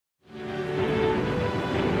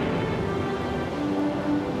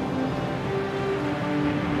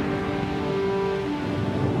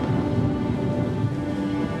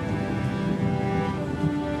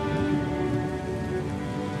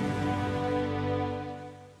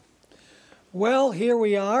Well, here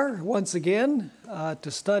we are once again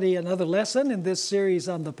to study another lesson in this series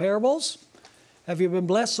on the parables. Have you been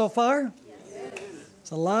blessed so far? Yes.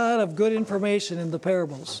 It's a lot of good information in the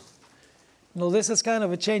parables. You know, this is kind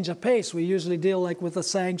of a change of pace. We usually deal like with the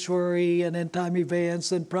sanctuary and end time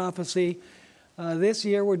events and prophecy. This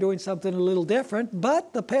year we're doing something a little different,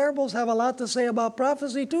 but the parables have a lot to say about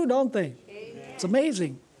prophecy too, don't they? Amen. It's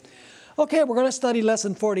amazing. Okay, we're going to study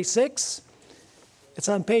lesson 46. It's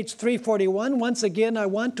on page 341. Once again, I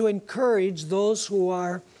want to encourage those who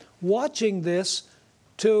are watching this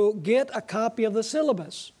to get a copy of the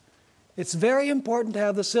syllabus. It's very important to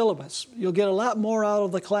have the syllabus. You'll get a lot more out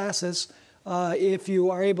of the classes if you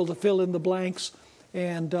are able to fill in the blanks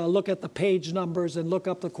and look at the page numbers and look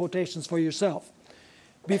up the quotations for yourself.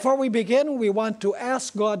 Before we begin, we want to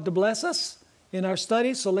ask God to bless us in our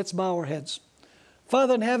study, so let's bow our heads.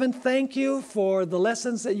 Father in heaven, thank you for the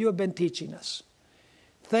lessons that you have been teaching us.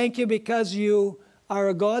 Thank you because you are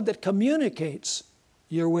a God that communicates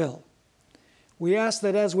your will. We ask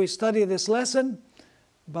that as we study this lesson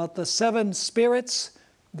about the 7 spirits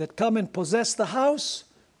that come and possess the house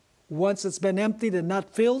once it's been emptied and not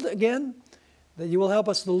filled again, that you will help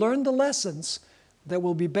us to learn the lessons that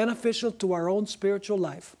will be beneficial to our own spiritual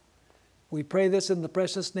life. We pray this in the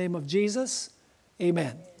precious name of Jesus.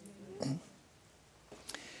 Amen.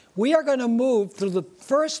 We are going to move through the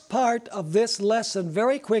first part of this lesson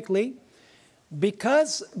very quickly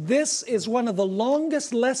because this is one of the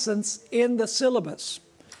longest lessons in the syllabus.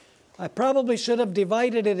 I probably should have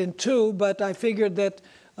divided it in 2, but I figured that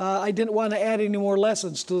I didn't want to add any more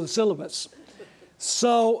lessons to the syllabus.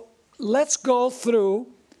 So let's go through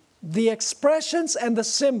the expressions and the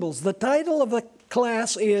symbols. The title of the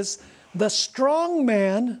class is The Strong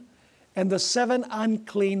Man and the 7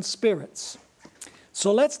 Unclean Spirits.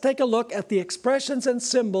 So let's take a look at the expressions and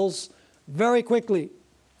symbols very quickly.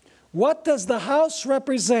 What does the house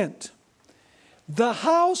represent? The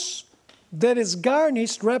house that is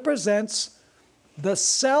garnished represents the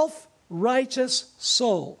self-righteous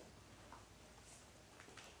soul.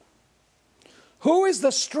 Who is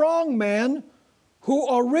the strong man who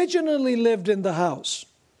originally lived in the house?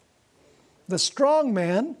 The strong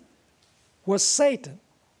man was Satan.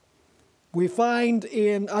 We find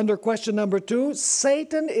under question number 2,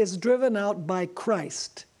 Satan is driven out by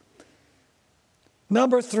Christ.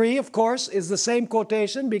 Number 3, of course, is the same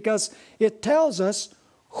quotation because it tells us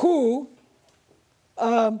who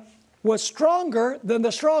was stronger than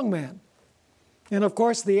the strong man. And of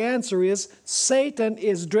course, the answer is Satan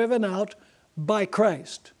is driven out by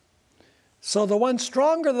Christ. So the one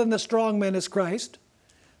stronger than the strong man is Christ.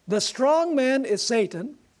 The strong man is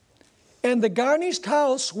Satan. And the garnished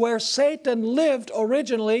house where Satan lived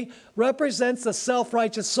originally represents the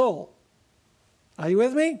self-righteous soul. Are you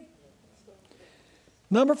with me?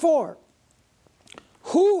 Number 4.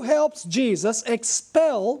 Who helps Jesus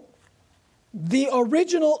expel the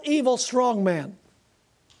original evil strong man?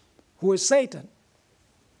 Who is Satan?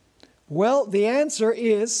 Well, the answer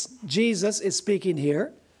is, Jesus is speaking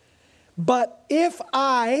here. But if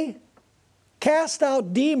I cast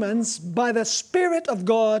out demons by the Spirit of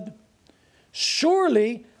God,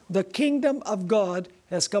 surely the kingdom of God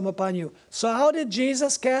has come upon you. So how did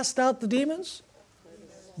Jesus cast out the demons?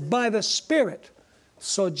 By the Spirit.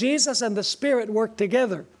 So Jesus and the Spirit work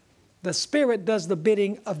together. The Spirit does the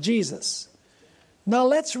bidding of Jesus. Now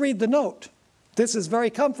let's read the note. This is very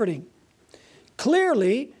comforting.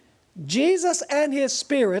 Clearly, Jesus and His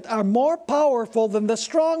Spirit are more powerful than the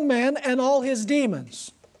strong man and all his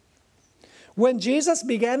demons. When Jesus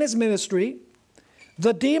began His ministry,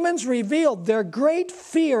 the demons revealed their great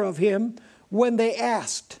fear of Him when they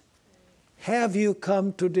asked, "Have you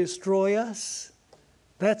come to destroy us?"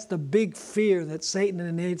 That's the big fear that Satan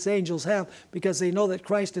and his angels have because they know that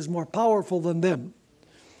Christ is more powerful than them.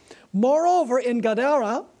 Moreover, in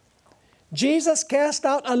Gadara, Jesus cast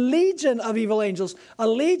out a legion of evil angels. A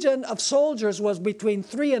legion of soldiers was between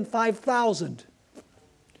 3,000 and 5,000.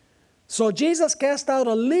 So Jesus cast out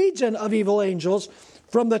a legion of evil angels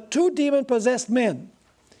from the 2 demon-possessed men.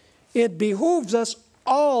 It behooves us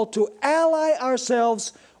all to ally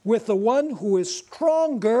ourselves with the one who is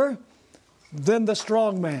stronger than the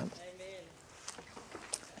strong man. Amen.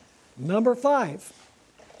 Number 5.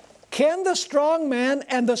 Can the strong man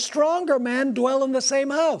and the stronger man dwell in the same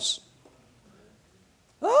house?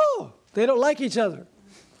 Oh, they don't like each other.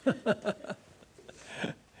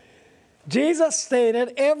 Jesus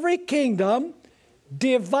stated, every kingdom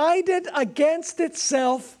divided against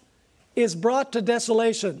itself is brought to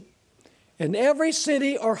desolation. And every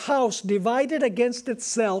city or house divided against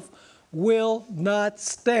itself will not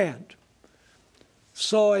stand.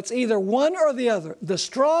 So it's either one or the other, the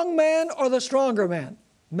strong man or the stronger man,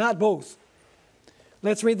 not both.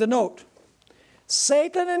 Let's read the note.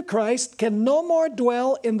 Satan and Christ can no more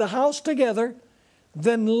dwell in the house together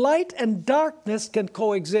than light and darkness can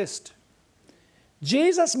coexist.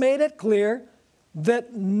 Jesus made it clear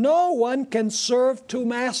that no one can serve two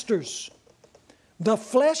masters. The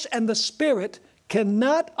flesh and the spirit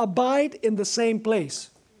cannot abide in the same place.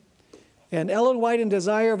 And Ellen White in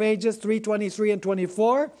Desire of Ages 3:23 and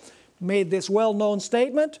 24 made this well-known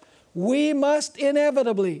statement: we must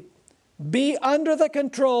inevitably be under the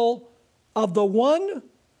control of the one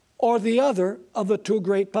or the other of the two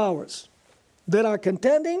great powers that are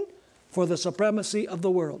contending for the supremacy of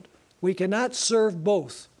the world. We cannot serve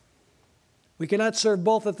both. We cannot serve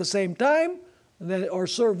both at the same time, or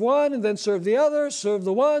serve one and then serve the other, serve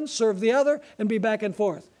the one, serve the other, and be back and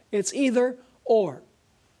forth. It's either or.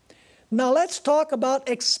 Now let's talk about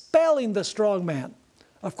expelling the strong man.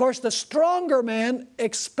 Of course, the stronger man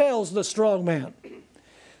expels the strong man.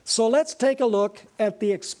 So let's take a look at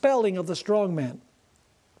the expelling of the strong man.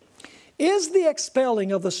 Is the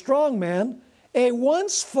expelling of the strong man a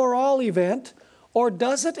once-for-all event, or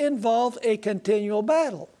does it involve a continual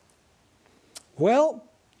battle? Well,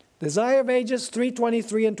 Desire of Ages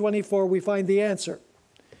 3:23 and 24, we find the answer.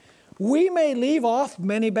 We may leave off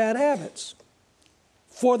many bad habits.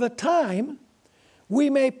 For the time, we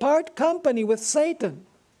may part company with Satan.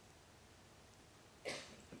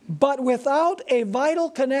 But without a vital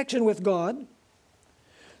connection with God,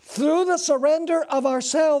 through the surrender of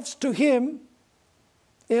ourselves to Him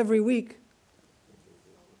every week.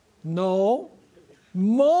 No,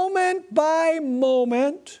 moment by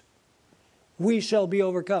moment, we shall be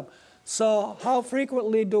overcome. So how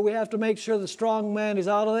frequently do we have to make sure the strong man is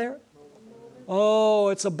out of there? Oh,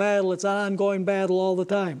 it's a battle. It's an ongoing battle all the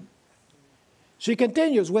time. She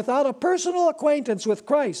continues, without a personal acquaintance with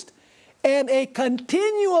Christ and a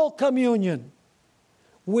continual communion,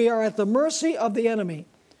 we are at the mercy of the enemy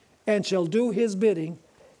and shall do his bidding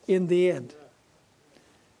in the end.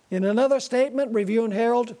 In another statement, Review and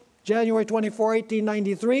Herald, January 24,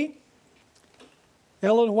 1893,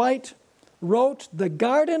 Ellen White wrote, the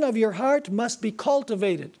garden of your heart must be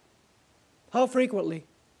cultivated. How frequently?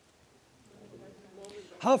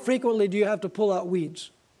 How frequently do you have to pull out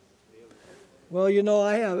weeds? Well, you know,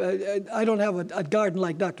 I don't have a garden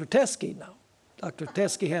like Dr. Teskey now. Dr.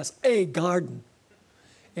 Teskey has a garden,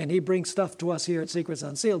 and he brings stuff to us here at Secrets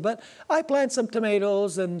Unsealed. But I plant some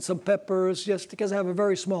tomatoes and some peppers just because I have a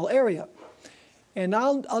very small area. And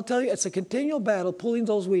I'll tell you, it's a continual battle pulling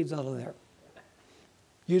those weeds out of there.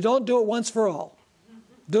 You don't do it once for all.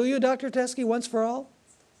 Do you, Dr. Teskey, once for all?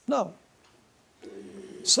 No.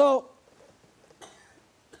 So,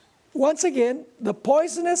 once again, the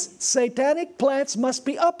poisonous satanic plants must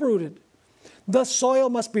be uprooted. The soil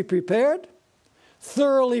must be prepared,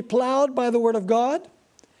 thoroughly plowed by the Word of God,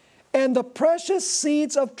 and the precious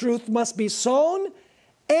seeds of truth must be sown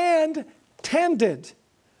and tended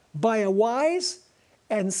by a wise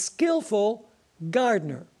and skillful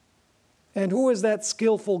gardener. And who is that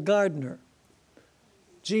skillful gardener?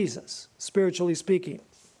 Jesus, spiritually speaking.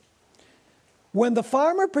 When the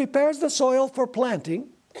farmer prepares the soil for planting,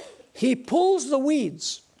 he pulls the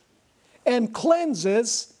weeds and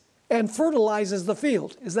cleanses and fertilizes the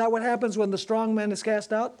field. Is that what happens when the strong man is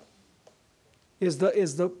cast out? Is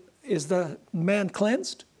the man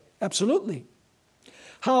cleansed? Absolutely.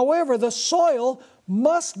 However, the soil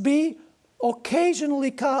must be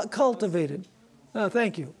occasionally cultivated.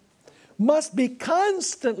 Thank you. Must be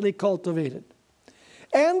constantly cultivated.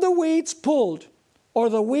 And the weeds pulled, or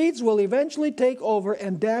the weeds will eventually take over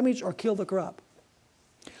and damage or kill the crop.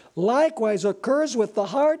 Likewise occurs with the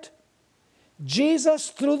heart. Jesus,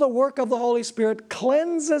 through the work of the Holy Spirit,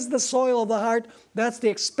 cleanses the soil of the heart. That's the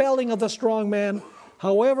expelling of the strong man.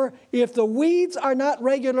 However, if the weeds are not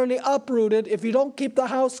regularly uprooted, if you don't keep the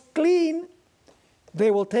house clean,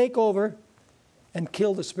 they will take over and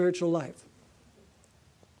kill the spiritual life.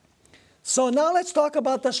 So now let's talk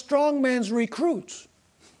about the strong man's recruits.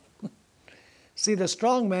 See, the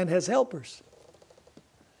strong man has helpers.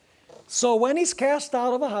 So when he's cast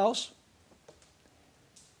out of a house,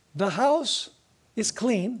 the house is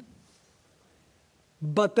clean,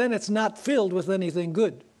 but then it's not filled with anything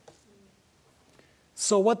good.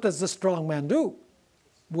 So what does the strong man do?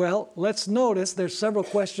 Well, let's notice there's several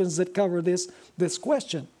questions that cover this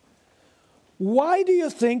question. Why do you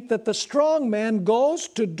think that the strong man goes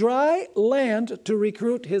to dry land to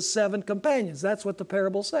recruit his 7 companions? That's what the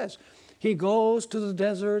parable says. He goes to the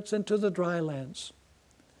deserts and to the dry lands.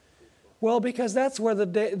 Well, because that's where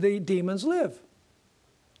the demons live.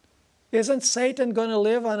 Isn't Satan going to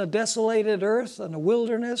live on a desolated earth, on a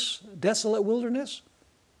wilderness, desolate wilderness?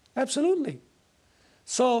 Absolutely.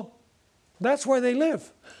 So that's where they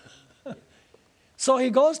live. So he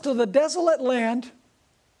goes to the desolate land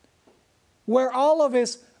where all of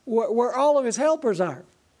his helpers are.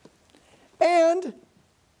 And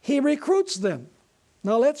he recruits them.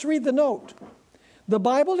 Now let's read the note. The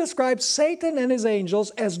Bible describes Satan and his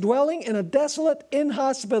angels as dwelling in a desolate,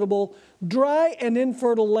 inhospitable, dry, and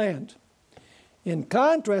infertile land. In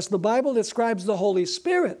contrast, the Bible describes the Holy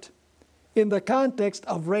Spirit in the context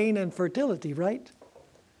of rain and fertility, right?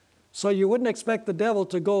 So you wouldn't expect the devil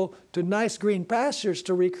to go to nice green pastures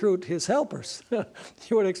to recruit his helpers.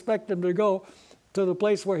 You would expect him to go to the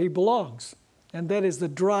place where he belongs, and that is the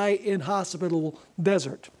dry, inhospitable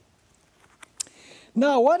desert.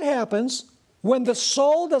 Now, what happens when the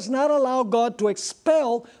soul does not allow God to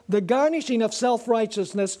expel the garnishing of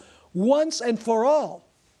self-righteousness once and for all?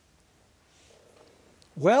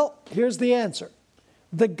 Well, here's the answer.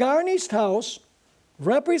 The garnished house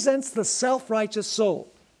represents the self-righteous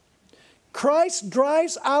soul. Christ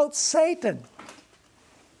drives out Satan.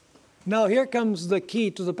 Now here comes the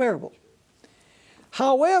key to the parable.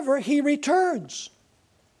 However, he returns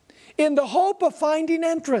in the hope of finding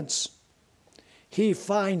entrance. He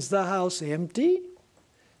finds the house empty,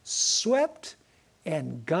 swept,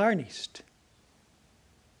 and garnished.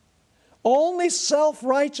 Only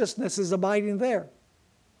self-righteousness is abiding there.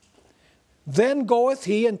 Then goeth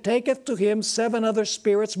he and taketh to him 7 other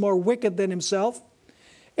spirits more wicked than himself,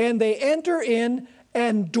 and they enter in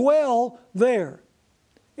and dwell there.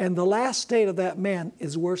 And the last state of that man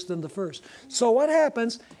is worse than the first. So what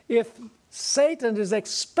happens if Satan is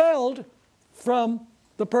expelled from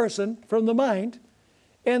the person, from the mind,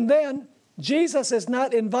 and then Jesus is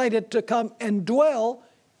not invited to come and dwell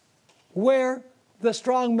where the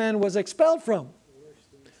strong man was expelled from?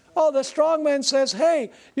 Oh, the strong man says,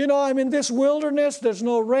 hey, you know, I'm in this wilderness, there's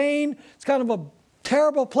no rain, it's kind of a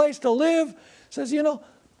terrible place to live. Says, you know,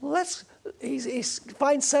 he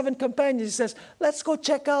finds 7 companions. He says, let's go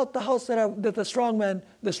check out the house that the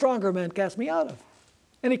stronger man cast me out of.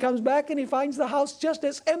 And he comes back and he finds the house just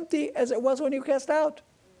as empty as it was when he cast out.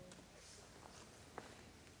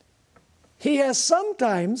 He has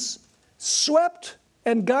sometimes swept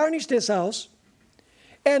and garnished his house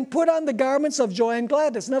and put on the garments of joy and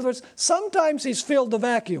gladness. In other words, sometimes he's filled the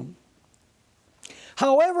vacuum.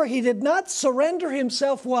 However, he did not surrender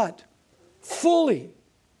himself what? Fully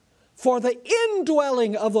for the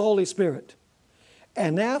indwelling of the Holy Spirit.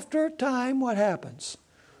 And after time, what happens?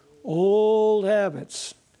 Old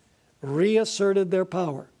habits reasserted their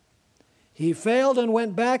power. He failed and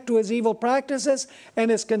went back to his evil practices, and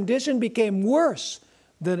his condition became worse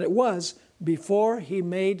than it was before he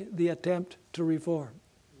made the attempt to reform.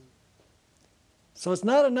 So it's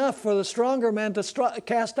not enough for the stronger man to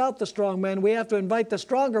cast out the strong man. We have to invite the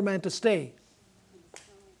stronger man to stay.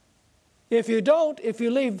 If you don't, if you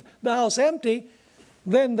leave the house empty,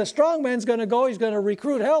 then the strong man's going to go, he's going to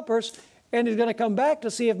recruit helpers, and he's going to come back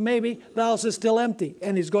to see if maybe the house is still empty,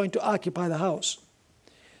 and he's going to occupy the house.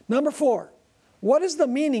 Number 4, what is the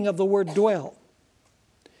meaning of the word dwell?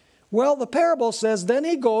 Well, the parable says, then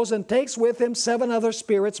he goes and takes with him 7 other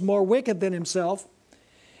spirits more wicked than himself,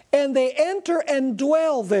 and they enter and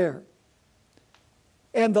dwell there.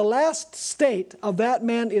 And the last state of that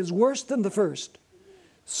man is worse than the first.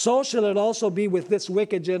 So shall it also be with this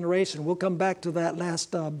wicked generation. We'll come back to that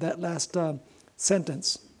last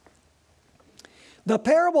sentence. The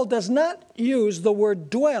parable does not use the word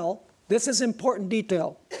dwell, this is important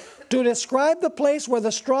detail, to describe the place where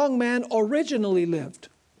the strong man originally lived.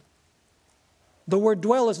 The word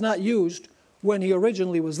dwell is not used when he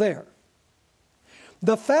originally was there.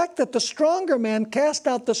 The fact that the stronger man cast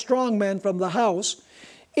out the strong man from the house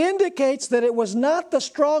indicates that it was not the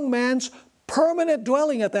strong man's permanent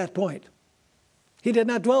dwelling at that point. He did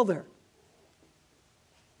not dwell there.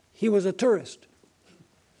 He was a tourist.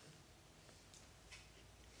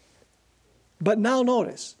 But now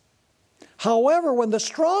notice, however, when the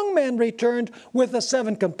strong man returned with the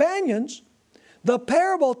 7 companions, the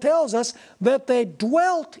parable tells us that they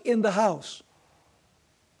dwelt in the house.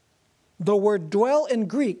 The word dwell in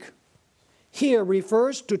Greek here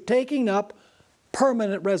refers to taking up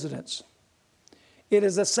permanent residence. It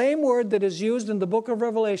is the same word that is used in the book of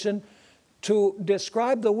Revelation to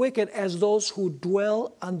describe the wicked as those who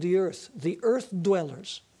dwell on the earth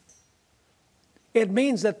dwellers. It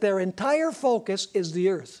means that their entire focus is the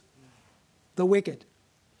earth, the wicked.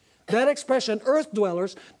 That expression, earth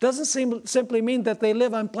dwellers, doesn't simply mean that they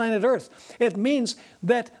live on planet Earth. It means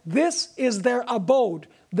that this is their abode.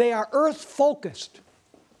 They are earth-focused.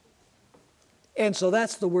 And so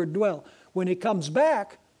that's the word dwell. When he comes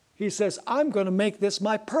back, he says, I'm going to make this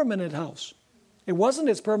my permanent house. It wasn't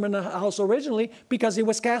his permanent house originally because he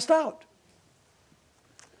was cast out.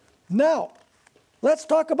 Now, let's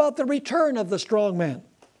talk about the return of the strong man.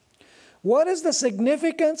 What is the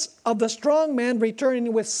significance of the strong man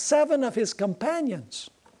returning with 7 of his companions?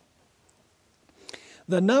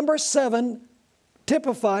 The number 7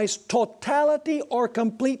 typifies totality or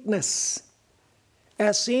completeness,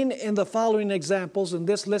 as seen in the following examples, and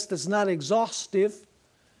this list is not exhaustive,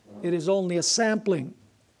 it is only a sampling.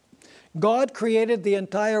 God created the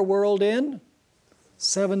entire world in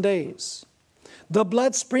 7 days. The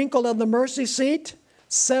blood sprinkled on the mercy seat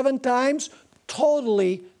 7 times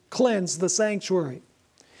totally cleansed the sanctuary.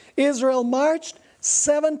 Israel marched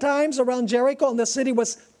 7 times around Jericho and the city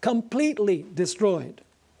was completely destroyed.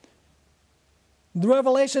 The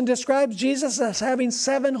Revelation describes Jesus as having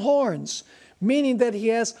 7 horns, meaning that he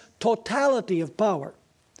has totality of power.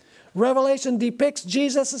 Revelation depicts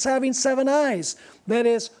Jesus as having 7 eyes, that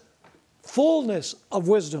is, fullness of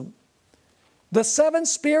wisdom. The 7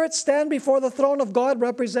 spirits stand before the throne of God,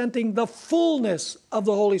 representing the fullness of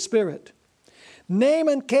the Holy Spirit.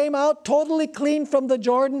 Naaman came out totally clean from the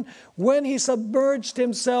Jordan when he submerged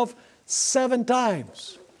himself 7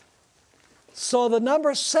 times. So the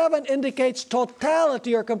number 7 indicates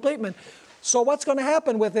totality or completement. So what's going to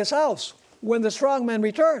happen with this house when the strong man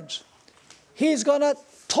returns? He's going to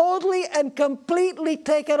totally and completely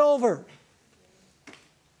take it over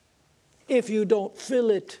if you don't fill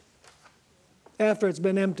it after it's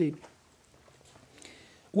been emptied.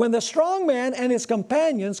 When the strong man and his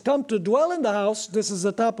companions come to dwell in the house, this is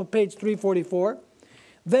the top of page 344,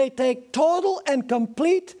 they take total and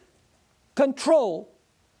complete control.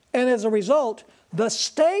 And as a result, the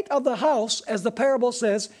state of the house, as the parable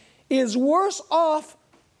says, is worse off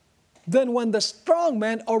than when the strong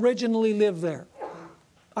man originally lived there.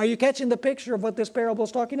 Are you catching the picture of what this parable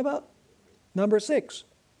is talking about? Number 6.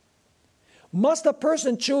 Must a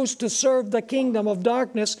person choose to serve the kingdom of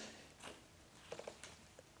darkness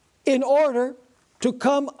in order to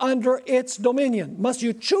come under its dominion? Must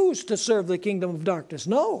you choose to serve the kingdom of darkness?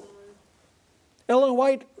 No. Ellen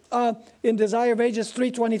White, in Desire of Ages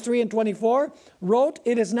 3:23 and 24, wrote,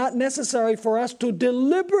 "It is not necessary for us to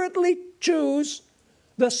deliberately choose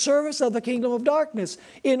the service of the kingdom of darkness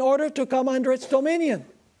in order to come under its dominion.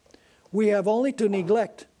 We have only to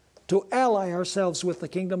neglect to ally ourselves with the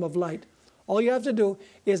kingdom of light." All you have to do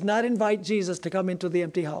is not invite Jesus to come into the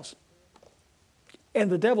empty house. And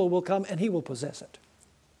the devil will come and he will possess it.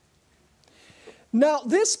 Now,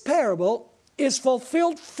 this parable is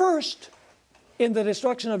fulfilled first in the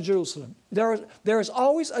destruction of Jerusalem. There is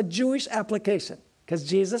always a Jewish application because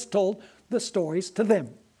Jesus told the stories to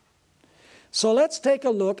them. So let's take a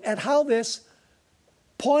look at how this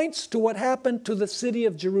points to what happened to the city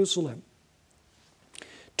of Jerusalem.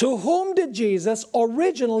 To whom did Jesus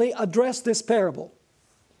originally address this parable?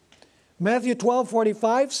 Matthew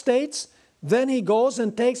 12:45 states, "Then he goes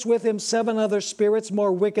and takes with him 7 other spirits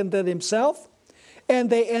more wicked than himself, and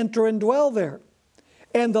they enter and dwell there.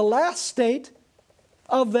 And the last state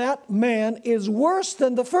of that man is worse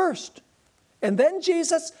than the first." And then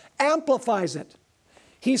Jesus amplifies it.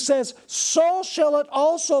 He says, "So shall it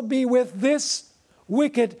also be with this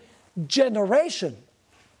wicked generation."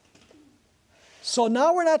 So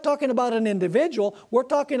now we're not talking about an individual, we're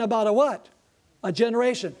talking about a what? A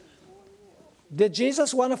generation. Did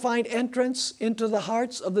Jesus want to find entrance into the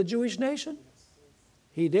hearts of the Jewish nation?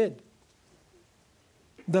 He did.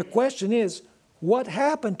 The question is, what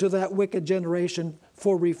happened to that wicked generation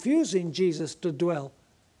for refusing Jesus to dwell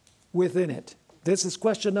within it? This is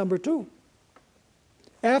question number 2.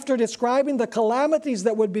 After describing the calamities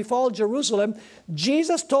that would befall Jerusalem,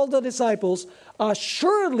 Jesus told the disciples,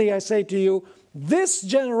 "Assuredly I say to you, this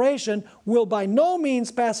generation will by no means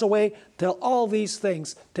pass away till all these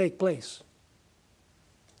things take place."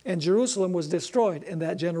 And Jerusalem was destroyed in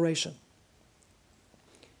that generation.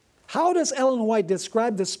 How does Ellen White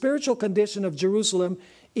describe the spiritual condition of Jerusalem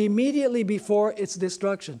immediately before its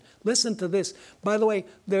destruction? Listen to this. By the way,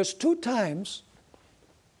 there's 2 times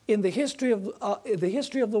in the history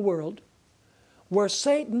of the world where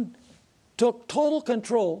Satan took total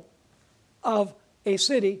control of a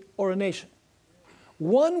city or a nation.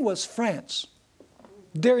 One was France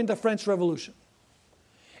during the French Revolution.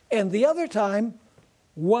 And the other time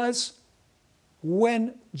was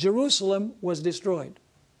when Jerusalem was destroyed.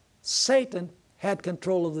 Satan had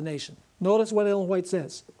control of the nation. Notice what Ellen White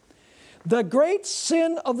says. The great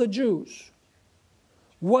sin of the Jews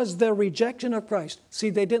was their rejection of Christ. See,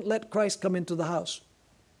 they didn't let Christ come into the house.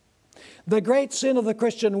 The great sin of the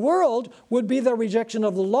Christian world would be the rejection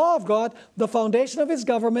of the law of God, the foundation of His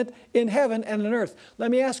government in heaven and on earth.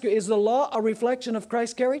 Let me ask you, is the law a reflection of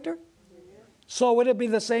Christ's character? So would it be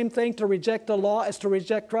the same thing to reject the law as to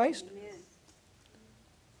reject Christ?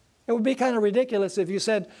 It would be kind of ridiculous if you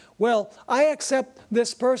said, well, I accept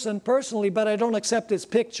this person personally, but I don't accept his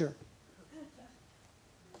picture.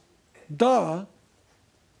 Duh.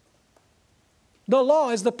 The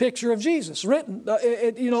law is the picture of Jesus, written.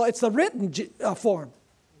 It's the written form.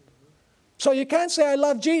 So you can't say I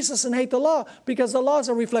love Jesus and hate the law, because the law is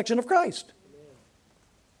a reflection of Christ.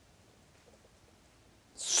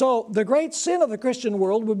 So the great sin of the Christian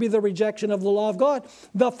world would be the rejection of the law of God,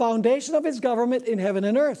 the foundation of His government in heaven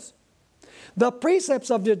and earth. The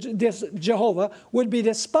precepts of Jehovah would be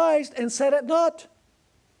despised and set at naught.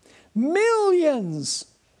 Millions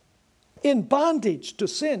in bondage to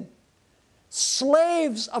sin,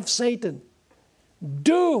 slaves of Satan,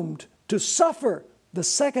 doomed to suffer the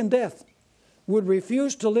second death, would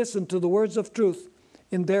refuse to listen to the words of truth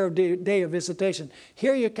in their day of visitation.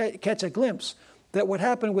 Here you catch a glimpse that what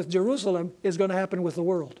happened with Jerusalem is going to happen with the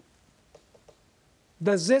world.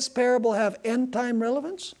 Does this parable have end-time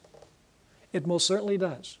relevance? It most certainly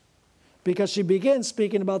does. Because she begins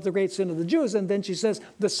speaking about the great sin of the Jews, and then she says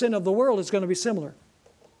the sin of the world is going to be similar.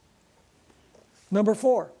 Number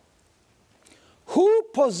 4. Who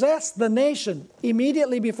possessed the nation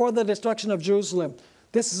immediately before the destruction of Jerusalem?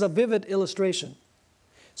 This is a vivid illustration.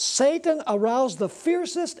 Satan aroused the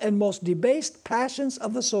fiercest and most debased passions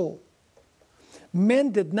of the soul.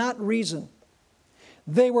 Men did not reason.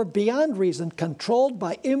 They were beyond reason, controlled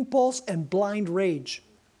by impulse and blind rage.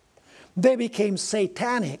 They became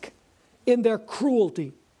satanic in their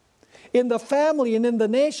cruelty. In the family and in the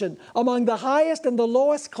nation, among the highest and the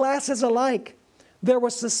lowest classes alike, there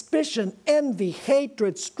was suspicion, envy,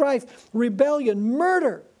 hatred, strife, rebellion,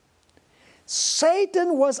 murder.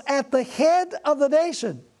 Satan was at the head of the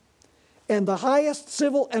nation, and the highest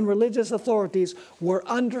civil and religious authorities were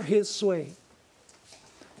under his sway.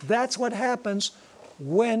 That's what happens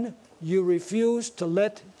when you refuse to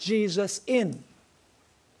let Jesus in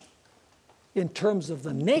terms of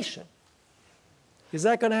the nation. Is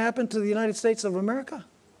that going to happen to the United States of America?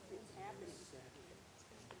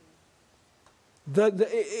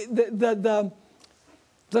 The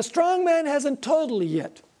strong man hasn't totally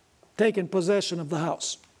yet taken possession of the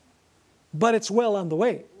house, but it's well on the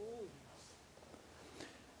way.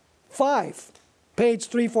 5, page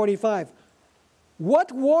 345.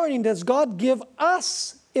 What warning does God give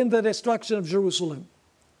us in the destruction of Jerusalem?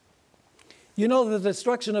 You know, the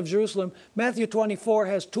destruction of Jerusalem, Matthew 24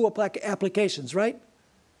 has 2 applications, right?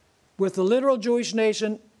 With the literal Jewish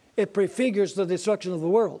nation, it prefigures the destruction of the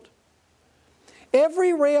world.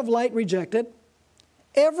 Every ray of light rejected,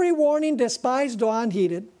 every warning despised or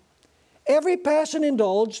unheeded, every passion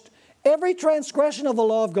indulged, every transgression of the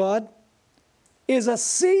law of God is a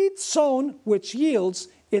seed sown which yields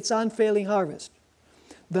its unfailing harvest.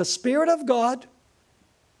 The Spirit of God,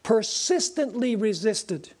 persistently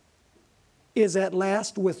resisted, is at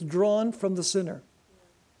last withdrawn from the sinner.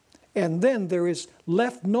 And then there is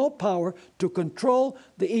left no power to control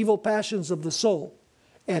the evil passions of the soul,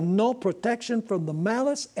 and no protection from the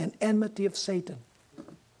malice and enmity of Satan.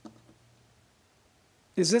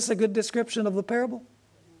 Is this a good description of the parable?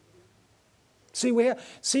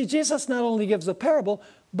 See, Jesus not only gives the parable,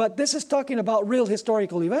 but this is talking about real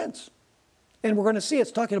historical events. And we're going to see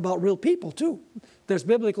it's talking about real people too. There's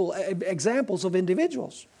biblical examples of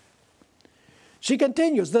individuals. She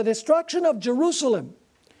continues, the destruction of Jerusalem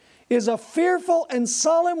is a fearful and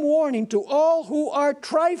solemn warning to all who are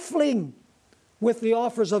trifling with the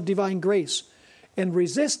offers of divine grace and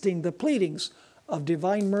resisting the pleadings of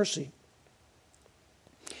divine mercy.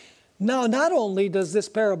 Now, not only does this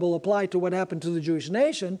parable apply to what happened to the Jewish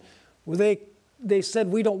nation, where they said,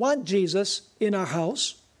 we don't want Jesus in our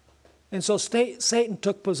house, and so Satan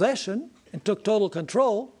took possession and took total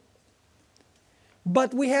control.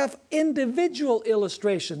 But we have individual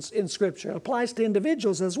illustrations in Scripture. It applies to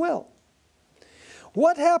individuals as well.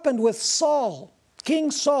 What happened with Saul,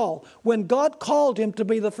 King Saul, when God called him to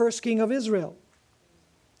be the first king of Israel?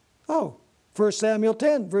 1 Samuel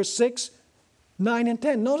 10, verse 6, 9, and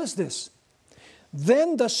 10. Notice this.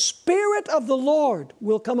 Then the Spirit of the Lord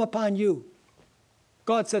will come upon you,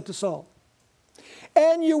 God said to Saul,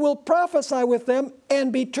 and you will prophesy with them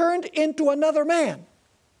and be turned into another man.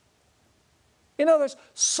 In other words,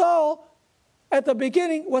 Saul at the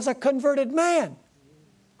beginning was a converted man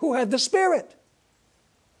who had the Spirit.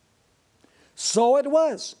 So it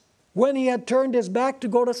was when he had turned his back to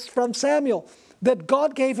go from Samuel that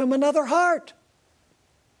God gave him another heart.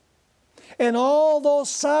 And all those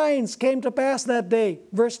signs came to pass that day.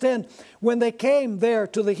 Verse 10, when they came there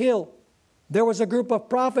to the hill, there was a group of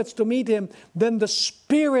prophets to meet him. Then the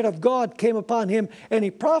Spirit of God came upon him, and he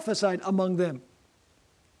prophesied among them.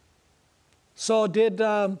 So did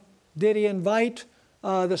he invite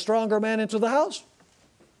the stronger man into the house?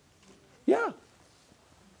 Yeah.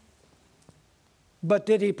 But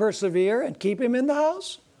did he persevere and keep him in the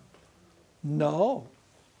house? No.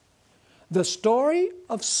 The story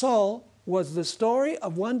of Saul was the story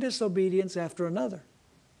of one disobedience after another.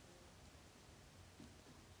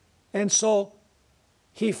 And so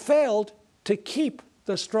he failed to keep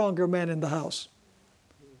the stronger man in the house.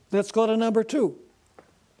 Let's go to number 2.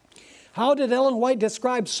 How did Ellen White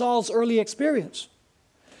describe Saul's early experience?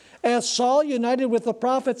 As Saul united with the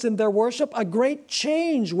prophets in their worship, a great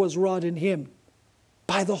change was wrought in him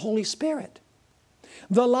by the Holy Spirit.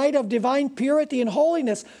 The light of divine purity and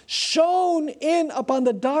holiness shone in upon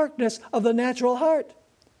the darkness of the natural heart.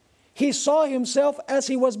 He saw himself as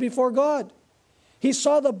he was before God. He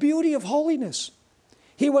saw the beauty of holiness.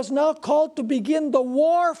 He was now called to begin the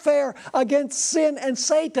warfare against sin and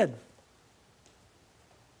Satan.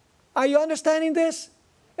 Are you understanding this?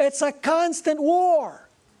 It's a constant war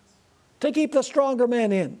to keep the stronger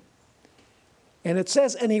man in. And it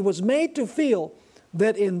says, and he was made to feel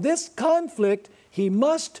that in this conflict he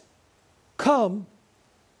must come,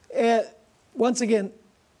 once again,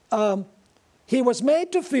 he was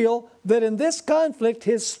made to feel that in this conflict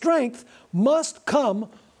his strength must come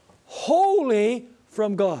wholly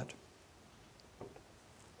from God.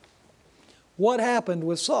 What happened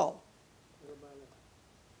with Saul?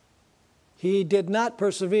 He did not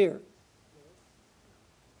persevere.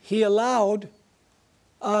 He allowed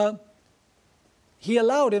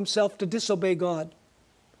himself to disobey God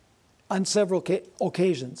on several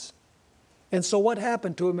occasions. And so what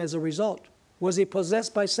happened to him as a result? Was he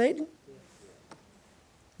possessed by Satan?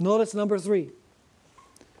 Notice number 3.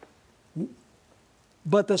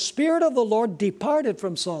 But the Spirit of the Lord departed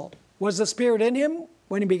from Saul. Was the Spirit in him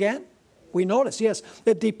when he began? We notice, yes.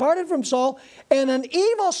 It departed from Saul, and an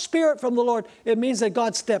evil spirit from the Lord. It means that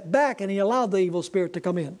God stepped back and he allowed the evil spirit to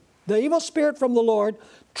come in. The evil spirit from the Lord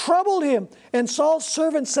troubled him, and Saul's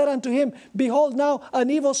servant said unto him, behold, now an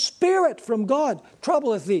evil spirit from God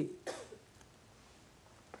troubleth thee.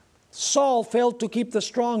 Saul failed to keep the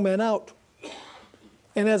strong man out.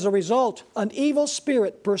 And as a result, an evil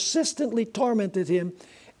spirit persistently tormented him.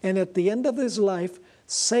 And at the end of his life,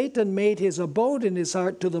 Satan made his abode in his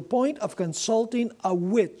heart to the point of consulting a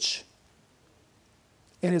witch.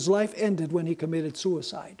 And his life ended when he committed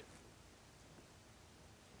suicide.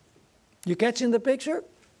 You catching the picture?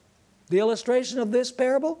 The illustration of this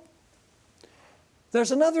parable?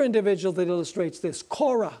 There's another individual that illustrates this,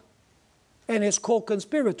 Korah and his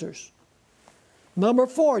co-conspirators. Number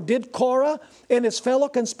 4, did Korah and his fellow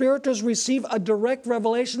conspirators receive a direct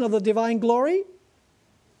revelation of the divine glory?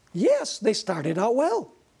 Yes, they started out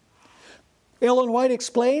well. Ellen White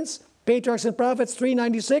explains, Patriarchs and Prophets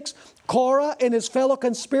 396, Korah and his fellow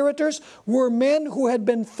conspirators were men who had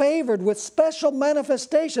been favored with special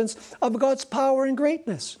manifestations of God's power and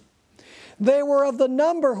greatness. They were of the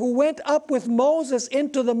number who went up with Moses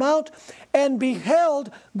into the mount and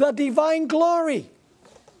beheld the divine glory.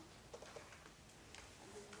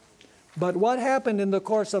 But what happened in the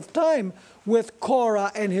course of time with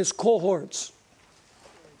Korah and his cohorts?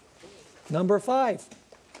 Number 5.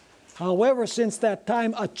 However, since that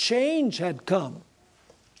time, a change had come.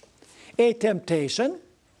 A temptation,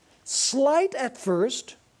 slight at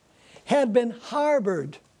first, had been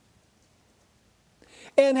harbored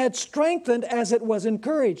and had strengthened as it was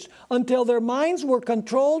encouraged, until their minds were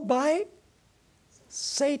controlled by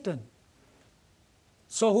Satan.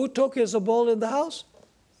 So who took his abode in the house?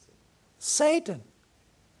 Satan.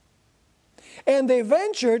 And they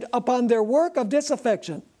ventured upon their work of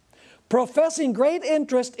disaffection, professing great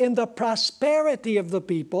interest in the prosperity of the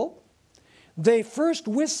people. They first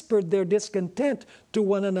whispered their discontent to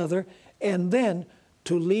one another, and then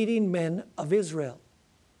to leading men of Israel.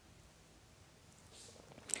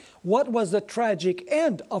 What was the tragic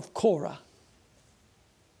end of Korah?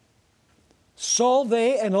 So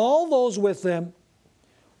they and all those with them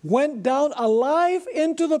went down alive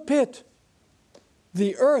into the pit.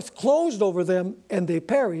 The earth closed over them, and they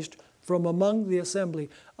perished from among the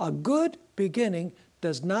assembly. A good beginning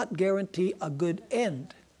does not guarantee a good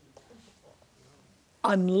end,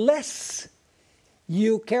 unless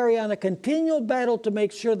you carry on a continual battle to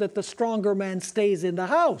make sure that the stronger man stays in the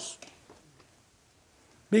house.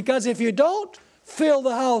 Because if you don't fill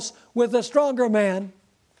the house with the stronger man,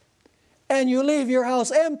 and you leave your house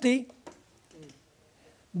empty,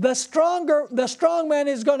 the strong man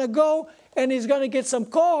is going to go and he's going to get some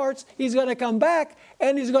cohorts, he's going to come back,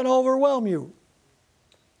 and he's going to overwhelm you.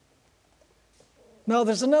 Now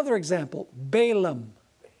there's another example, Balaam.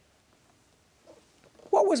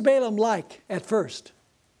 What was Balaam like at first?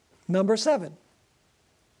 Number 7.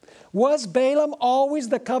 Was Balaam always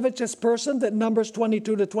the covetous person that Numbers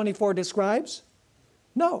 22 to 24 describes?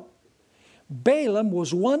 No. Balaam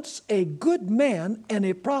was once a good man and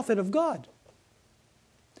a prophet of God.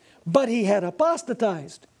 But he had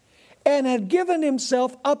apostatized and had given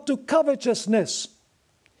himself up to covetousness.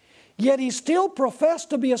 Yet he still professed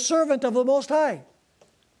to be a servant of the Most High.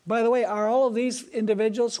 By the way, are all of these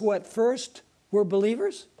individuals who at first were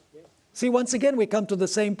believers? Yes. See, once again, we come to the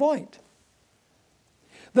same point.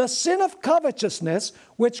 The sin of covetousness,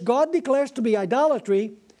 which God declares to be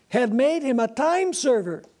idolatry, had made him a time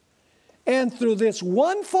server. And through this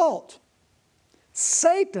one fault,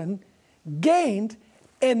 Satan gained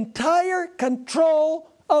entire control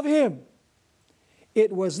of him.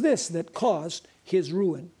 It was this that caused his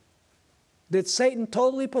ruin. Did Satan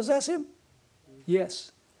totally possess him?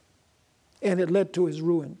 Yes. And it led to his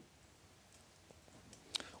ruin.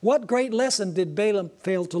 What great lesson did Balaam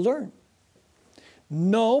fail to learn?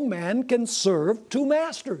 No man can serve two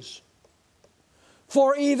masters.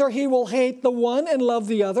 For either he will hate the one and love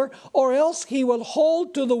the other, or else he will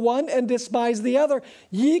hold to the one and despise the other.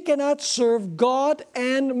 Ye cannot serve God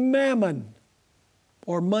and mammon,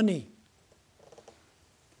 or money.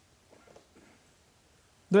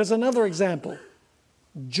 There's another example.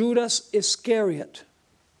 Judas Iscariot.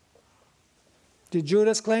 Did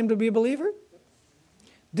Judas claim to be a believer?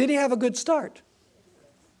 Did he have a good start?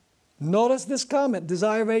 Notice this comment,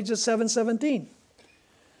 Desire of Ages 7:17.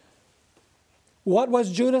 What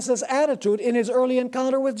was Judas's attitude in his early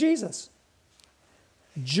encounter with Jesus?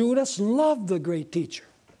 Judas loved the great teacher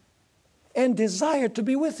and desired to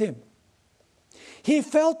be with him. He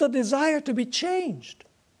felt a desire to be changed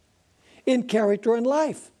in character and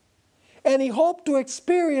life. And he hoped to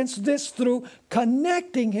experience this through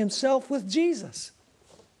connecting himself with Jesus.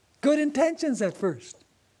 Good intentions at first.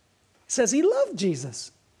 He says he loved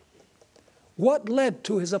Jesus. What led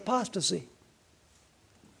to his apostasy?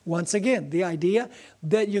 Once again, the idea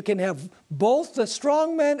that you can have both the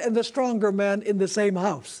strong man and the stronger man in the same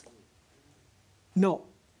house. No.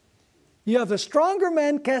 You have the stronger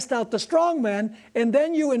man cast out the strong man, and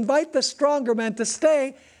then you invite the stronger man to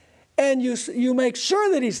stay, and you make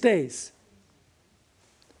sure that he stays.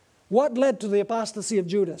 What led to the apostasy of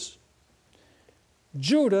Judas?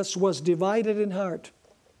 Judas was divided in heart.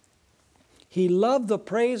 He loved the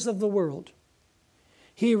praise of the world.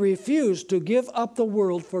 He refused to give up the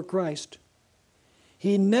world for Christ.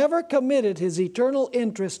 He never committed his eternal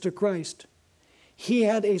interest to Christ. He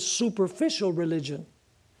had a superficial religion,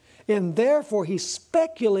 and therefore he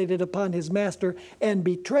speculated upon his master and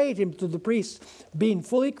betrayed him to the priests, being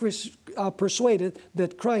fully persuaded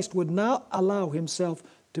that Christ would not allow himself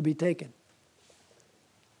to be taken.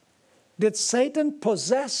 Did Satan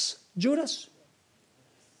possess Judas?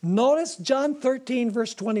 Notice John 13,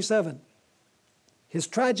 verse 27. His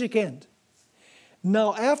tragic end.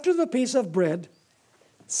 Now after the piece of bread,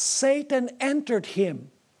 Satan entered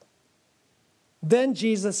him. Then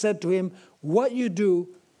Jesus said to him, what you do,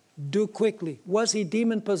 do quickly. Was he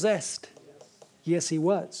demon-possessed? Yes, he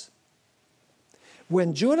was.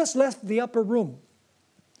 When Judas left the upper room,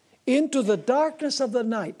 into the darkness of the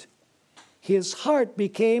night, his heart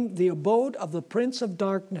became the abode of the prince of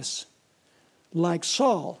darkness. Like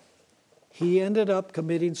Saul, he ended up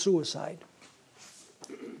committing suicide.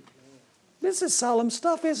 This is solemn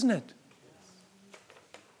stuff, isn't it?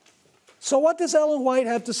 So what does Ellen White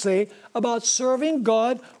have to say about serving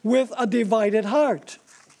God with a divided heart?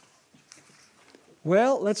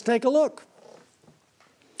 Well, let's take a look.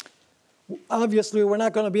 Obviously, we're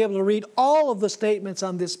not going to be able to read all of the statements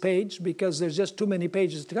on this page because there's just too many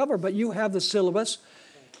pages to cover, but you have the syllabus.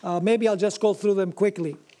 Maybe I'll just go through them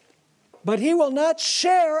quickly. But he will not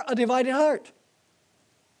share a divided heart.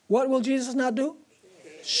 What will Jesus not do?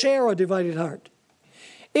 Share a divided heart.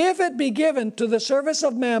 If it be given to the service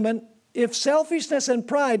of mammon, if selfishness and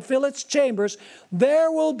pride fill its chambers,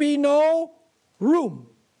 there will be no room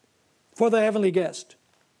for the heavenly guest.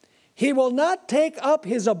 He will not take up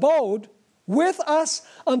his abode with us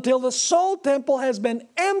until the soul temple has been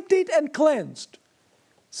emptied and cleansed.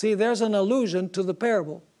 See, there's an allusion to the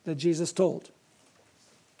parable that Jesus told.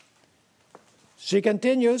 She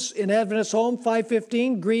continues in Adventist Home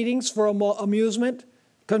 5:15, greetings for amusement,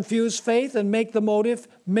 confuse faith, and make the motive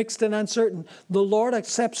mixed and uncertain. The Lord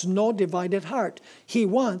accepts no divided heart. He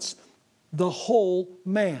wants the whole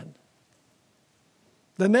man.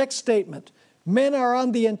 The next statement, Men are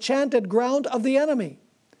on the enchanted ground of the enemy.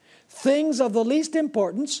 Things of the least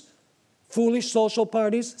importance, foolish social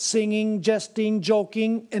parties, singing, jesting,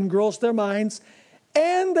 joking, engross their minds,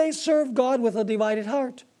 and they serve God with a divided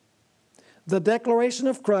heart. The declaration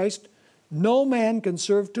of Christ, no man can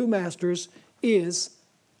serve two masters, is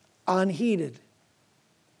unheeded.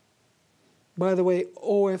 By the way,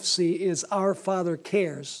 OFC is Our Father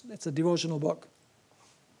Cares. It's a devotional book.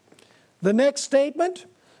 The next statement,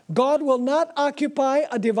 God will not occupy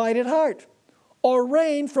a divided heart or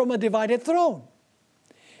reign from a divided throne.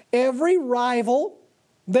 Every rival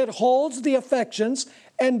that holds the affections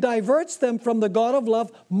and diverts them from the God of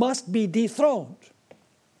love must be dethroned.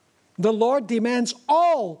 The Lord demands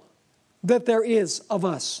all that there is of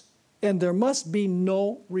us, and there must be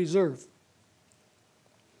no reserve.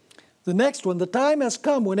 The next one, the time has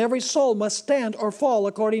come when every soul must stand or fall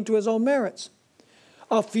according to his own merits.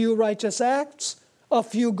 A few righteous acts, a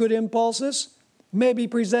few good impulses may be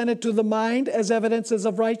presented to the mind as evidences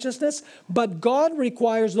of righteousness, but God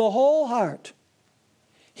requires the whole heart.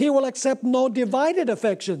 He will accept no divided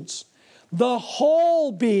affections. The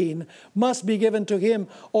whole being must be given to him,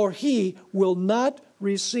 or he will not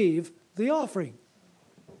receive the offering.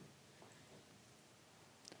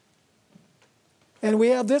 And we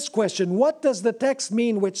have this question, what does the text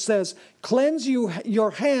mean which says, cleanse you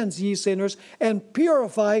your hands, ye sinners, and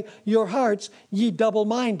purify your hearts, ye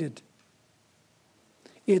double-minded?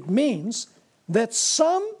 It means that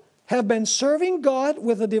some have been serving God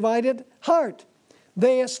with a divided heart.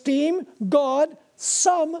 They esteem God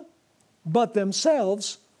some, but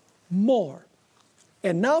themselves more.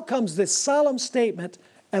 And now comes this solemn statement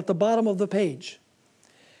at the bottom of the page.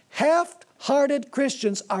 Half-hearted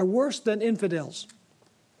Christians are worse than infidels.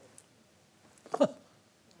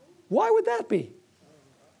 Why would that be?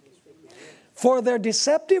 For their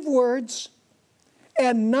deceptive words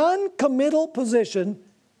and non-committal position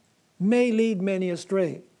may lead many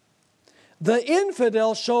astray. The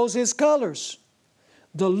infidel shows his colors.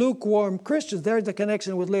 The lukewarm Christian, there's the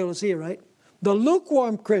connection with Laodicea, right? The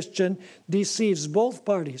lukewarm Christian deceives both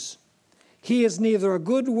parties. He is neither a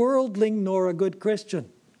good worldling nor a good Christian.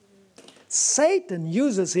 Satan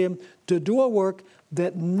uses him to do a work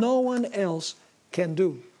that no one else can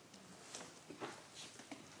do.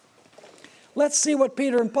 Let's see what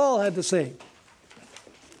Peter and Paul had to say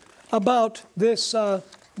about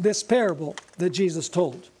this parable that Jesus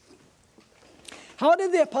told. How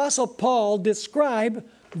did the Apostle Paul describe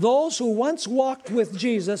those who once walked with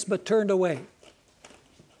Jesus but turned away?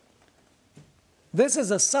 This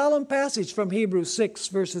is a solemn passage from Hebrews 6,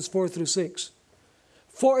 verses 4 through 6.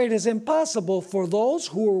 For it is impossible for those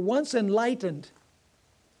who were once enlightened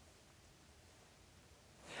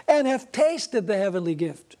and have tasted the heavenly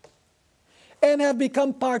gift and have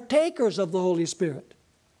become partakers of the Holy Spirit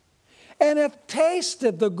and have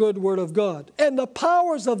tasted the good word of God and the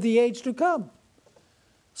powers of the age to come.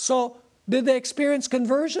 So, did they experience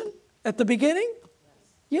conversion at the beginning?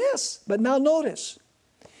 Yes. But now notice,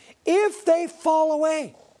 if they fall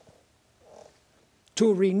away,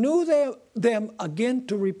 to renew them again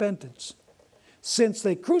to repentance, since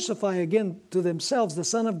they crucify again to themselves the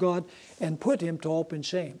Son of God and put him to open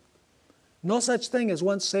shame. No such thing as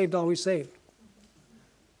once saved, always saved.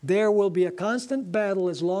 There will be a constant battle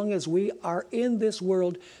as long as we are in this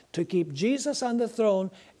world to keep Jesus on the throne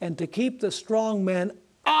and to keep the strong man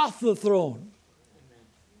off the throne.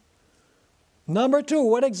 Number two,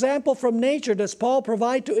 what example from nature does Paul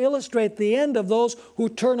provide to illustrate the end of those who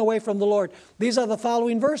turn away from the Lord? These are the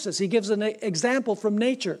following verses. He gives an example from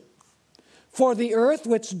nature. For the earth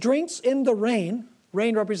which drinks in the rain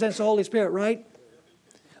represents the Holy Spirit, right?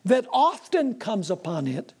 That often comes upon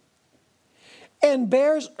it, and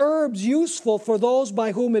bears herbs useful for those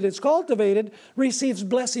by whom it is cultivated, receives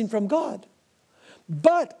blessing from God.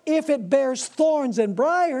 But if it bears thorns and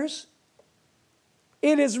briars,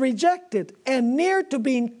 it is rejected and near to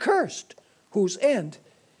being cursed, whose end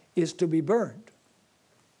is to be burned.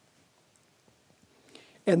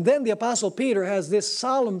 And then the Apostle Peter has this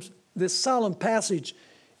solemn passage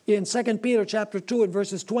in 2 Peter chapter 2 and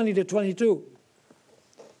verses 20 to 22.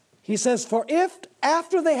 He says, for if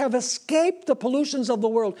after they have escaped the pollutions of the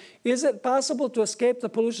world, is it possible to escape the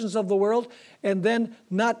pollutions of the world and then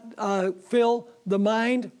not fill the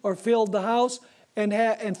mind or fill the house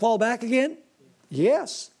and fall back again?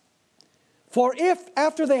 Yes. For if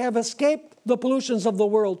after they have escaped the pollutions of the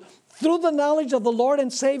world, through the knowledge of the Lord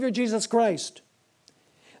and Savior Jesus Christ,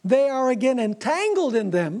 they are again entangled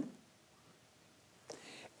in them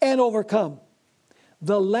and overcome,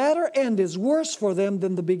 the latter end is worse for them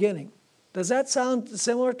than the beginning. Does that sound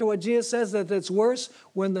similar to what Jesus says, that it's worse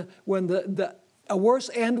when the a worse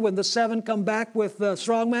end when the 7 come back with the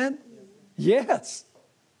strong man? Yes.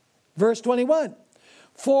 Verse 21.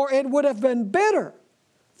 For it would have been better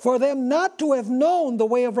for them not to have known the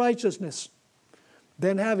way of righteousness,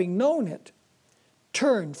 than having known it,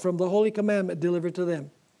 turned from the holy commandment delivered to them.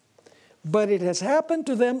 But it has happened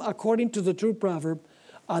to them according to the true proverb,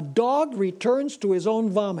 a dog returns to his own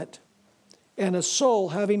vomit, and a soul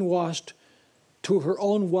having washed to her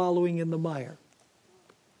own wallowing in the mire.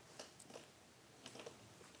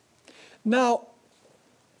 Now,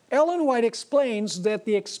 Ellen White explains that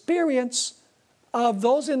the experience of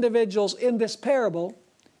those individuals in this parable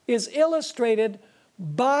is illustrated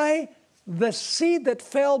by the seed that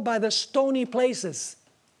fell by the stony places.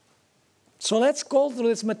 So let's go through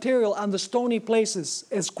this material on the stony places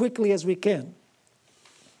as quickly as we can.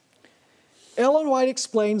 Ellen White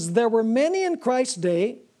explains, there were many in Christ's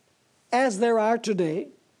day, as there are today,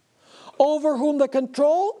 over whom the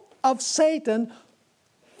control of Satan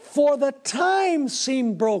for the time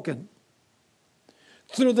seemed broken.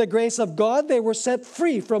 Through the grace of God, they were set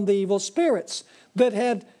free from the evil spirits that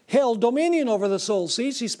had held dominion over the soul.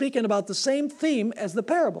 See, she's speaking about the same theme as the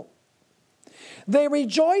parable. They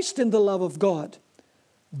rejoiced in the love of God,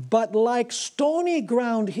 but like stony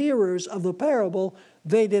ground hearers of the parable,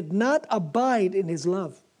 they did not abide in His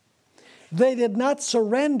love. They did not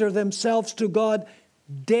surrender themselves to God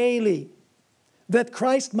daily, that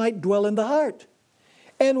Christ might dwell in the heart.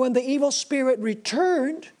 And when the evil spirit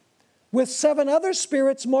returned with 7 other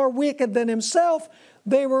spirits more wicked than himself,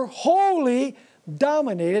 they were wholly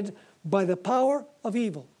dominated by the power of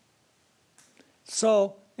evil.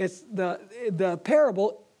 So it's the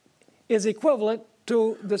parable is equivalent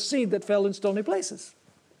to the seed that fell in stony places.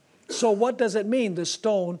 So what does it mean, the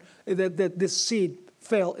stone, that this seed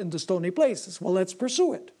fell into stony places? Well, let's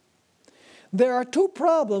pursue it. There are 2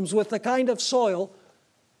 problems with the kind of soil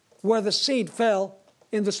where the seed fell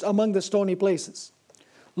among the stony places.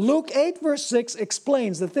 Luke 8 verse 6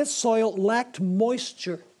 explains that this soil lacked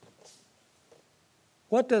moisture.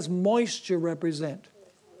 What does moisture represent?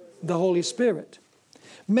 The Holy Spirit.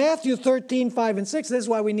 Matthew 13, 5 and 6, this is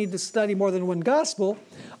why we need to study more than one gospel,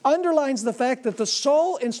 underlines the fact that the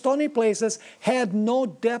soul in stony places had no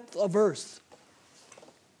depth of earth.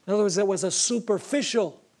 In other words, it was a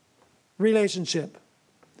superficial relationship.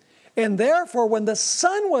 And therefore, when the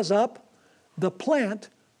sun was up, the plant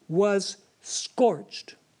was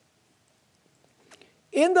scorched.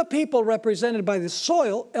 In the people represented by the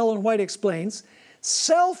soil, Ellen White explains,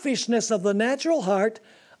 selfishness of the natural heart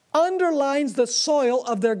underlines the soil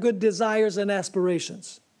of their good desires and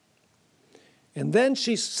aspirations. And then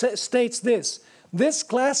she states this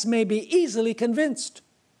class may be easily convinced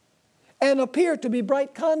and appear to be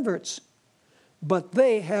bright converts, but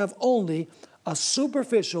they have only a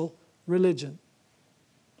superficial religion.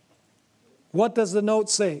 What does the note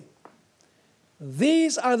say?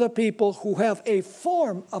 These are the people who have a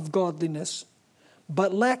form of godliness,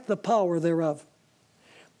 but lack the power thereof.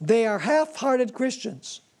 They are half-hearted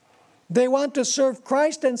Christians. They want to serve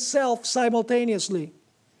Christ and self simultaneously.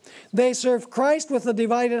 They serve Christ with a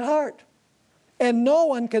divided heart, and no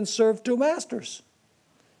one can serve 2 masters.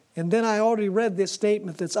 And then I already read this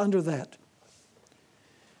statement that's under that.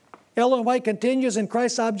 Ellen White continues in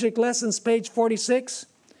Christ's Object Lessons, page 46.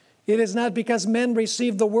 It is not because men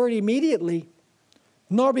receive the word immediately,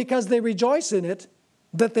 nor because they rejoice in it,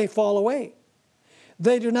 that they fall away.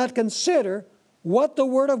 They do not consider what the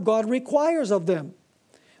Word of God requires of them.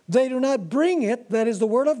 They do not bring it, that is the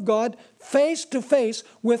Word of God, face to face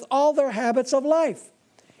with all their habits of life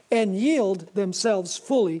and yield themselves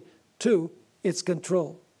fully to its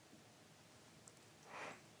control.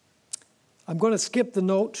 I'm going to skip the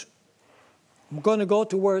note. I'm going to go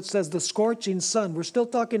to where it says the scorching sun. We're still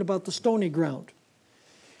talking about the stony ground.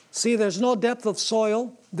 See, there's no depth of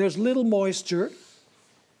soil. There's little moisture.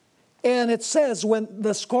 And it says, when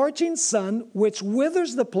the scorching sun, which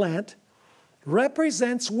withers the plant,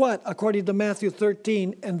 represents what, according to Matthew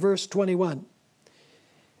 13 and verse 21?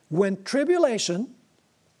 When tribulation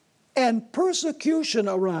and persecution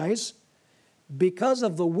arise because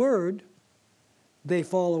of the word, they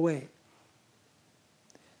fall away.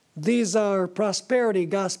 These are prosperity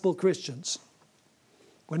gospel Christians.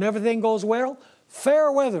 When everything goes well,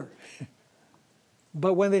 fair weather.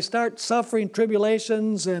 But when they start suffering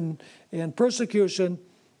tribulations and persecution,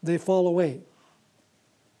 they fall away.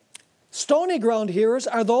 Stony ground hearers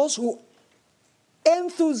are those who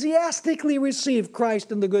enthusiastically receive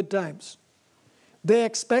Christ in the good times. They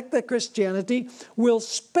expect that Christianity will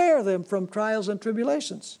spare them from trials and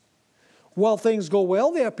tribulations. While things go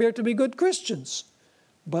well, they appear to be good Christians.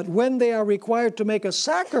 But when they are required to make a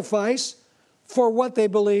sacrifice for what they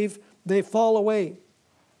believe, they fall away.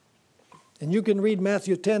 And you can read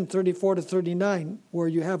Matthew 10, 34 to 39, where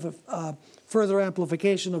you have a further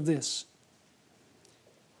amplification of this.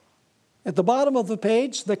 At the bottom of the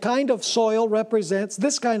page, this kind of soil represents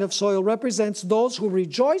those who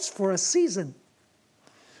rejoice for a season,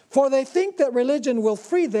 for they think that religion will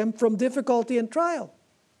free them from difficulty and trial.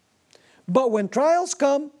 But when trials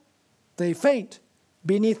come, they faint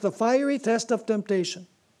beneath the fiery test of temptation.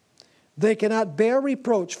 They cannot bear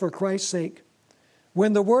reproach for Christ's sake.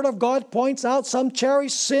 When the Word of God points out some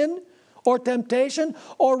cherished sin or temptation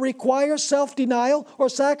or requires self-denial or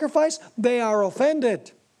sacrifice, they are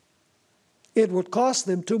offended. It would cost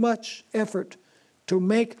them too much effort to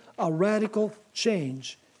make a radical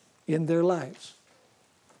change in their lives.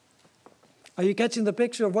 Are you catching the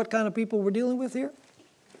picture of what kind of people we're dealing with here?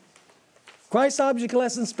 Christ's Object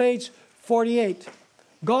Lessons, page 48.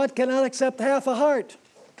 God cannot accept half a heart.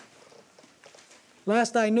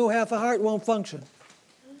 Last I knew, half a heart won't function.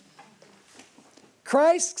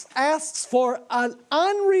 Christ asks for an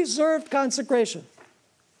unreserved consecration,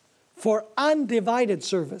 for undivided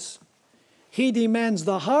service. He demands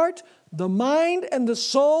the heart, the mind, and the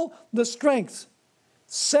soul, the strength.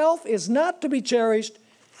 Self is not to be cherished.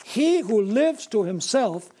 He who lives to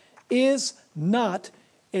himself is not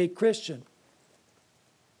a Christian.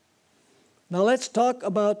 Now let's talk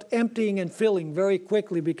about emptying and filling very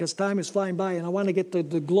quickly because time is flying by and I want to get to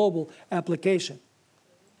the global application.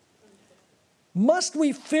 Must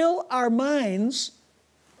we fill our minds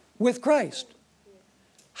with Christ?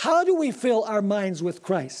 How do we fill our minds with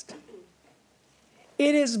Christ?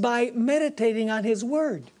 It is by meditating on His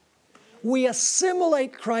Word. We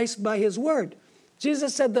assimilate Christ by His Word.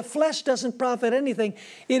 Jesus said, the flesh doesn't profit anything.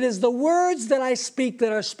 It is the words that I speak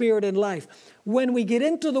that are spirit and life. When we get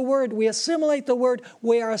into the Word, we assimilate the Word,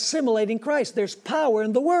 we are assimilating Christ. There's power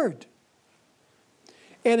in the Word.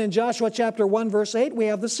 And in Joshua chapter 1, verse 8, we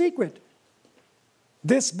have the secret.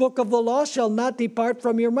 This book of the law shall not depart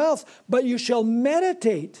from your mouth, but you shall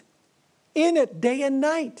meditate in it day and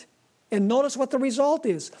night. And notice what the result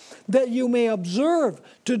is, that you may observe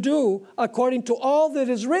to do according to all that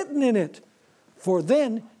is written in it. For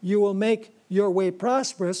then you will make your way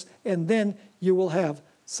prosperous, and then you will have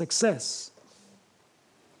success.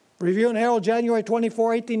 Review and Herald, January 24,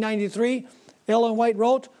 1893, Ellen White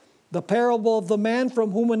wrote, the parable of the man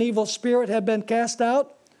from whom an evil spirit had been cast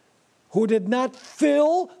out, who did not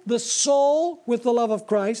fill the soul with the love of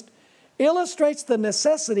Christ, illustrates the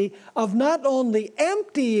necessity of not only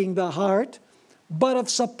emptying the heart, but of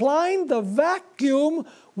supplying the vacuum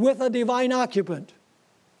with a divine occupant.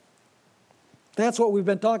 That's what we've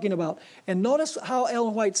been talking about. And notice how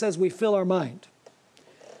Ellen White says we fill our mind.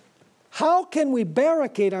 How can we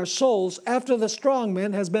barricade our souls after the strong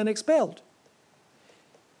man has been expelled?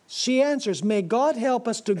 She answers, may God help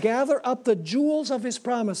us to gather up the jewels of His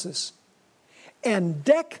promises and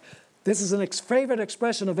deck, this is a favorite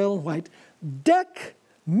expression of Ellen White, deck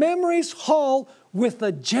memory's hall with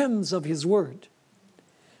the gems of His Word.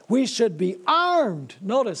 We should be armed.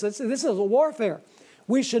 Notice, this is a warfare.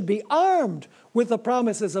 We should be armed with the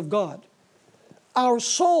promises of God. Our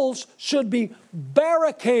souls should be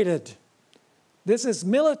barricaded. This is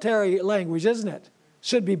military language, isn't it?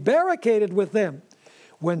 Should be barricaded with them.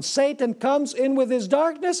 When Satan comes in with his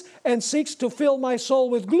darkness and seeks to fill my soul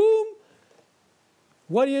with gloom,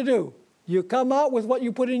 what do? You come out with what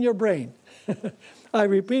you put in your brain. I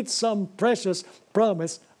repeat, some precious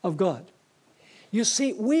promise of God. You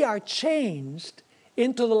see, we are changed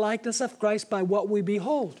into the likeness of Christ by what we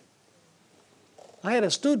behold. I had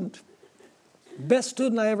a student, best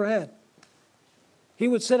student I ever had. He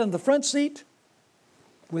would sit in the front seat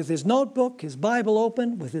with his notebook, his Bible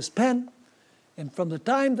open, with his pen, and from the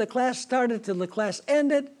time the class started till the class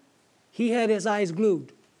ended, he had his eyes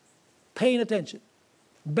glued, paying attention.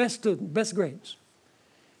 Best student, best grades.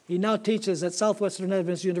 He now teaches at Southwestern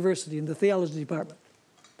Adventist University in the theology department.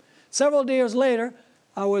 Several years later,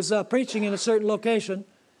 I was preaching in a certain location,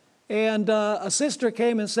 and a sister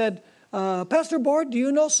came and said, Pastor Bohr, do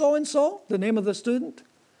you know so-and-so, the name of the student?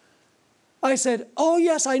 I said, oh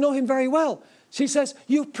yes, I know him very well. She says,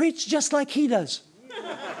 you preach just like he does.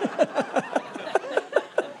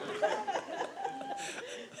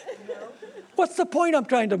 What's the point I'm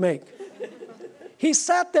trying to make? He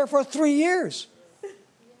sat there for 3 years.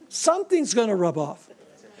 Something's going to rub off.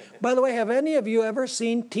 By the way, have any of you ever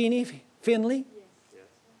seen Teeny Finley?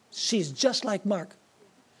 She's just like Mark.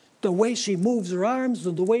 The way she moves her arms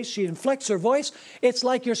and the way she inflects her voice, it's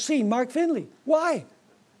like you're seeing Mark Finley. Why?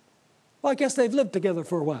 Well, I guess they've lived together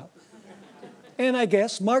for a while. And I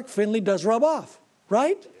guess Mark Finley does rub off,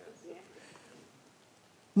 right?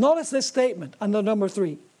 Notice this statement under number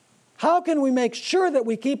 3. How can we make sure that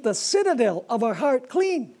we keep the citadel of our heart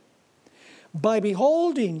clean? By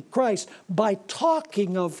beholding Christ, by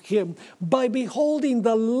talking of Him, by beholding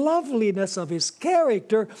the loveliness of His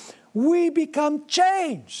character, we become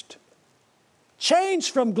changed.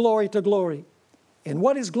 Changed from glory to glory. And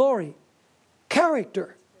what is glory?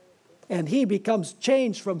 Character. And He becomes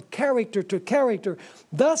changed from character to character.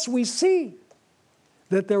 Thus we see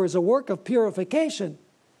that there is a work of purification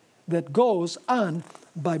that goes on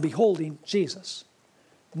by beholding Jesus.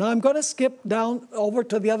 Now I'm going to skip down over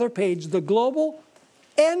to the other page, the global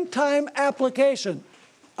end-time application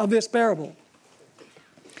of this parable.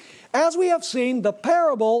 As we have seen, the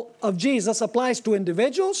parable of Jesus applies to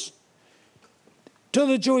individuals, to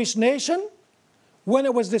the Jewish nation, when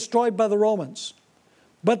it was destroyed by the Romans.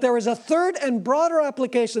 But there is a third and broader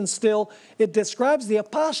application still. It describes the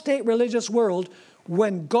apostate religious world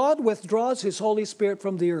when God withdraws His Holy Spirit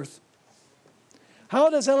from the earth. How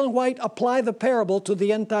does Ellen White apply the parable to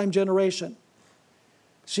the end-time generation?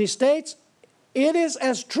 She states, "It is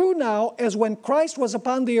as true now as when Christ was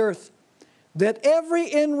upon the earth, that every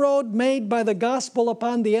inroad made by the gospel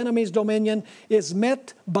upon the enemy's dominion is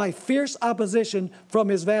met by fierce opposition from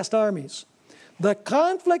his vast armies. The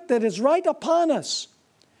conflict that is right upon us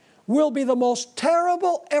will be the most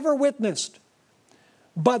terrible ever witnessed.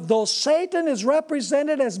 But though Satan is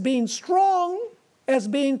represented as being strong,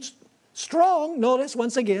 notice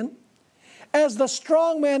once again, as the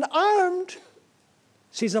strong man armed,"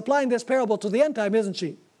 she's applying this parable to the end time, isn't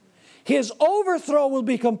she? "His overthrow will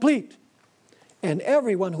be complete, and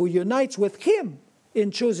everyone who unites with him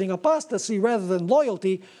in choosing apostasy rather than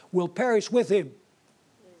loyalty will perish with him."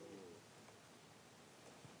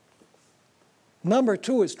 Number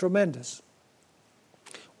 2 is tremendous.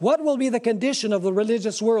 What will be the condition of the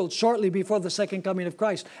religious world shortly before the second coming of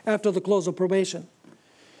Christ, after the close of probation?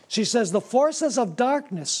 She says, "The forces of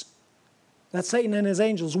darkness," that's Satan and his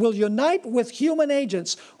angels, "will unite with human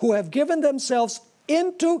agents who have given themselves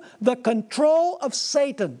into the control of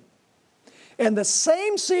Satan. And the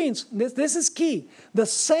same scenes," this is key, "the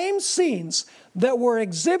same scenes that were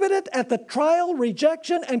exhibited at the trial,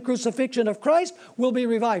 rejection, and crucifixion of Christ will be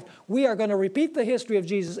revived." We are going to repeat the history of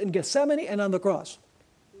Jesus in Gethsemane and on the cross.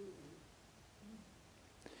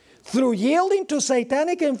 Through yielding to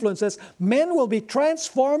satanic influences, men will be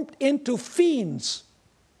transformed into fiends.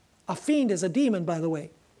 A fiend is a demon, by the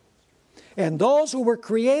way. And those who were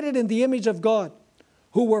created in the image of God,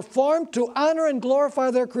 who were formed to honor and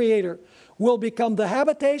glorify their Creator, will become the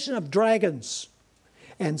habitation of dragons.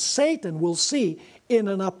 And Satan will see in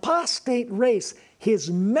an apostate race his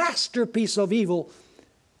masterpiece of evil,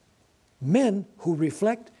 men who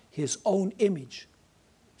reflect his own image.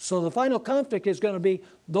 So the final conflict is going to be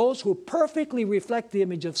those who perfectly reflect the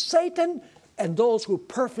image of Satan and those who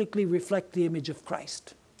perfectly reflect the image of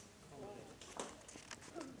Christ.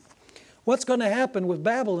 What's going to happen with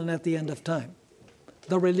Babylon at the end of time?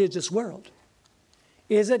 The religious world.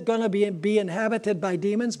 Is it going to be inhabited by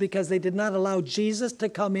demons because they did not allow Jesus to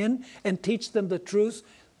come in and teach them the truth,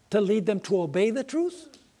 to lead them to obey the truth?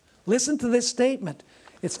 Listen to this statement.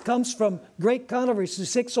 It comes from Great Controversy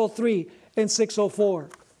 603 and 604.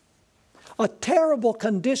 A terrible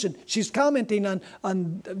condition. She's commenting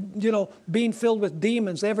on being filled with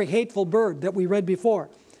demons, every hateful bird that we read before.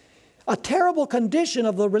 A terrible condition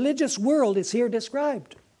of the religious world is here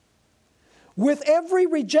described. With every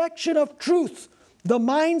rejection of truth, the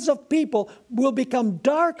minds of people will become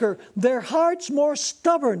darker, their hearts more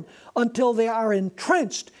stubborn, until they are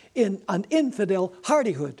entrenched in an infidel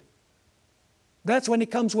hardihood. That's when he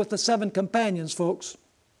comes with the 7 companions, folks.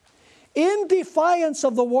 In defiance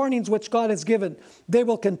of the warnings which God has given, they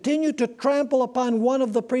will continue to trample upon one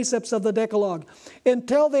of the precepts of the Decalogue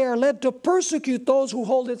until they are led to persecute those who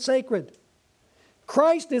hold it sacred.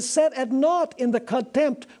 Christ is set at naught in the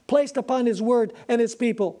contempt placed upon His word and His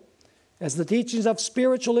people. As the teachings of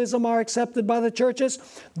spiritualism are accepted by the churches,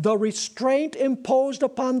 the restraint imposed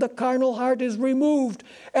upon the carnal heart is removed,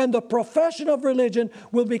 and the profession of religion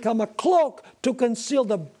will become a cloak to conceal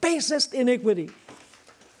the basest iniquity.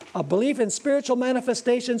 A belief in spiritual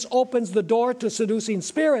manifestations opens the door to seducing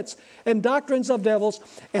spirits and doctrines of devils,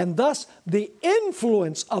 and thus the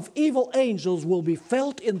influence of evil angels will be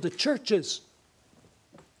felt in the churches.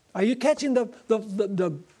 Are you catching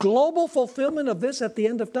the global fulfillment of this at the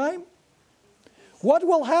end of time? What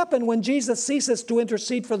will happen when Jesus ceases to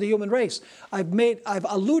intercede for the human race? I've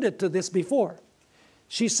alluded to this before.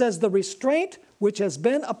 She says the restraint which has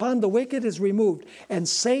been upon the wicked is removed, and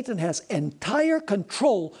Satan has entire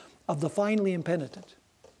control of the finally impenitent.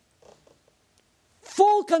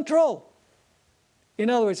 Full control. In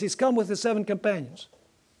other words, he's come with his 7 companions,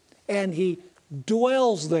 and he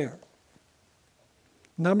dwells there.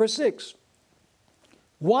 Number 6.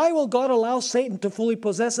 Why will God allow Satan to fully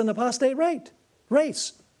possess an apostate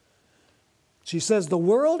race? She says, the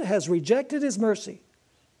world has rejected his mercy,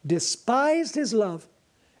 despised his love,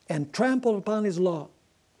 and trampled upon his law.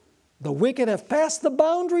 The wicked have passed the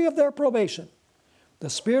boundary of their probation. The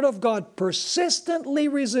Spirit of God, persistently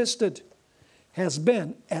resisted, has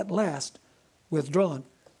been at last withdrawn.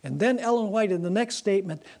 And then Ellen White in the next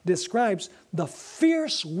statement describes the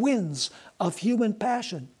fierce winds of human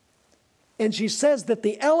passion. And she says that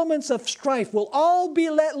the elements of strife will all be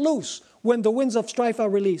let loose when the winds of strife are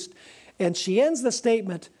released. And she ends the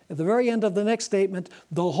statement, at the very end of the next statement,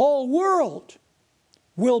 the whole world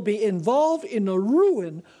will be involved in a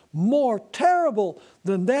ruin more terrible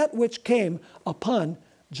than that which came upon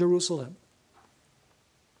Jerusalem.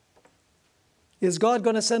 Is God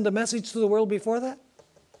going to send a message to the world before that?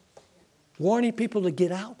 Warning people to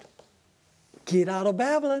get out. Get out of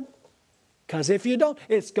Babylon. Because if you don't,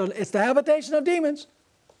 it's the habitation of demons.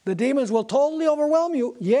 The demons will totally overwhelm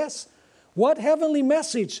you. Yes. What heavenly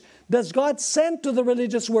message does God send to the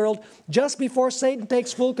religious world just before Satan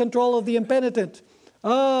takes full control of the impenitent?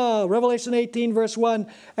 Revelation 18 verse 1,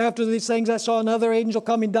 after these things I saw another angel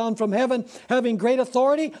coming down from heaven, having great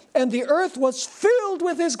authority, and the earth was filled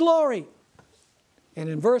with his glory. And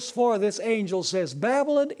in verse 4, this angel says,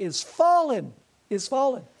 Babylon is fallen, is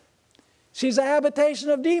fallen. She's a habitation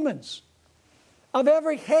of demons, of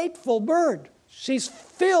every hateful bird. She's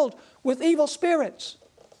filled with evil spirits.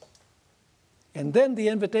 And then the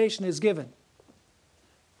invitation is given.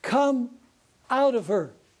 Come out of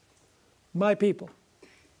her, my people.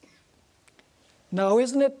 Now,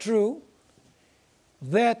 isn't it true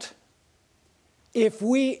that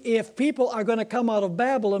if people are going to come out of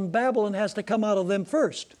Babylon, Babylon has to come out of them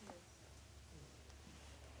first?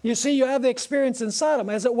 You see, you have the experience in Sodom,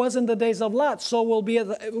 as it was in the days of Lot, so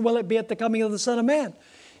will it be at the coming of the Son of Man.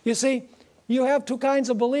 You see, you have two kinds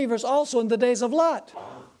of believers also in the days of Lot.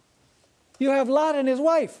 You have Lot and his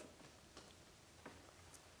wife.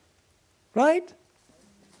 Right?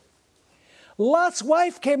 Lot's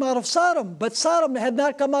wife came out of Sodom, but Sodom had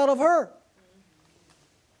not come out of her.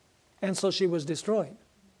 And so she was destroyed.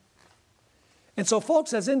 And so,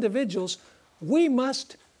 folks, as individuals, we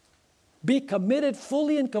must be committed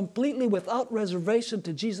fully and completely without reservation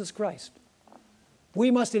to Jesus Christ.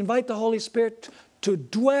 We must invite the Holy Spirit to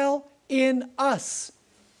dwell in us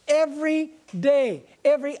every day,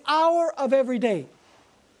 every hour of every day,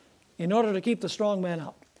 in order to keep the strong man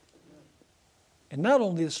out. And not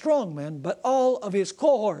only the strong man, but all of his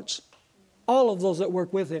cohorts, all of those that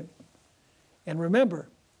work with him. And remember,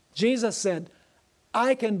 Jesus said,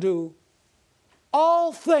 I can do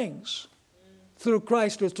all things through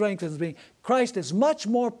Christ who strengthens me. Christ is much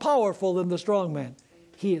more powerful than the strong man.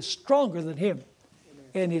 He is stronger than him.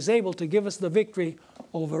 And he's able to give us the victory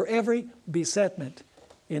over every besetment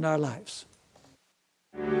in our lives.